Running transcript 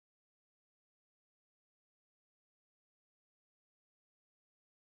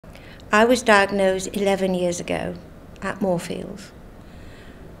I was diagnosed 11 years ago at Moorfields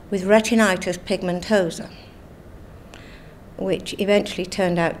with retinitis pigmentosa, which eventually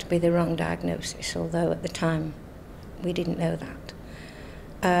turned out to be the wrong diagnosis, although at the time we didn't know that.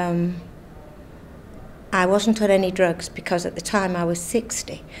 I wasn't on any drugs because at the time I was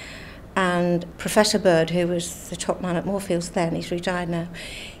 60, and Professor Bird, who was the top man at Moorfields then, he's retired now,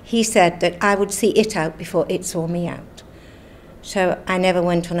 he said that I would see it out before it saw me out. So I never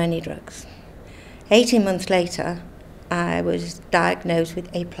went on any drugs. 18 months later, I was diagnosed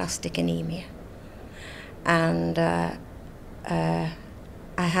with aplastic anemia, and I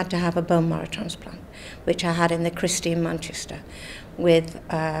had to have a bone marrow transplant, which I had in the Christie in Manchester, with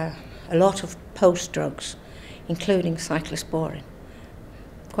a lot of post-drugs, including cyclosporin,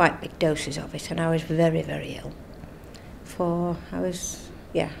 quite big doses of it, and I was very, very ill.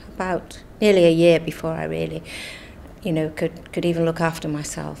 About nearly a year before I really, could even look after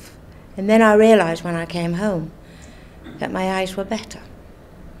myself. And then I realised when I came home that my eyes were better.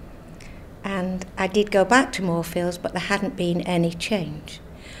 And I did go back to Moorfields, but there hadn't been any change.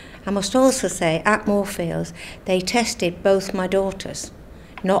 I must also say, at Moorfields, they tested both my daughters,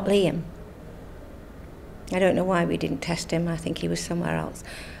 not Liam. I don't know why we didn't test him. I think he was somewhere else.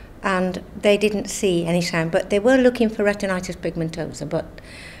 And they didn't see any sign, but they were looking for retinitis pigmentosa, but,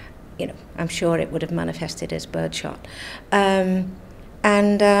 I'm sure it would have manifested as birdshot.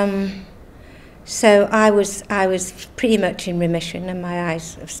 So I was pretty much in remission, and my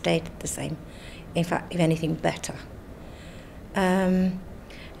eyes have stayed the same. In fact, if anything, better. And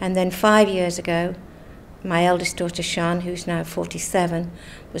then 5 years ago, my eldest daughter, Shan, who's now 47,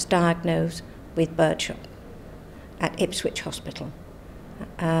 was diagnosed with birdshot at Ipswich Hospital.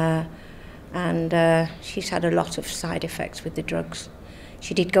 She's had a lot of side effects with the drugs.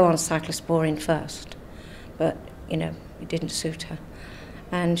 She did go on cyclosporin first, but, it didn't suit her.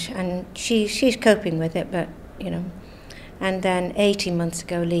 And she's coping with it, but, And then 18 months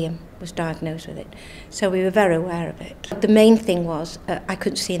ago, Liam was diagnosed with it. So we were very aware of it. The main thing was I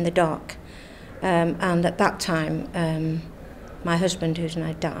couldn't see in the dark. And at that time, my husband, who's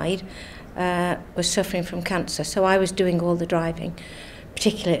now died, was suffering from cancer. So I was doing all the driving,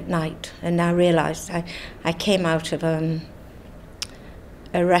 particularly at night. And I realised I came out of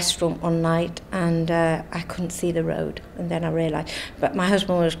a restaurant one night, and I couldn't see the road, and then I realised. But my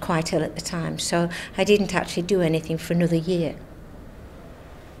husband was quite ill at the time, so I didn't actually do anything for another year.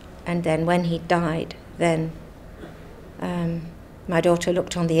 And then when he died, then my daughter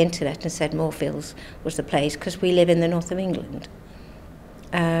looked on the internet and said Moorfields was the place, because we live in the north of England.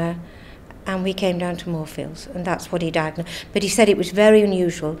 And we came down to Moorfields, and that's what he diagnosed. But he said it was very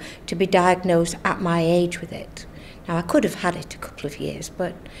unusual to be diagnosed at my age with it. Now, I could have had it a couple of years,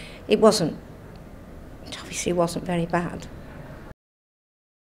 but it obviously wasn't very bad.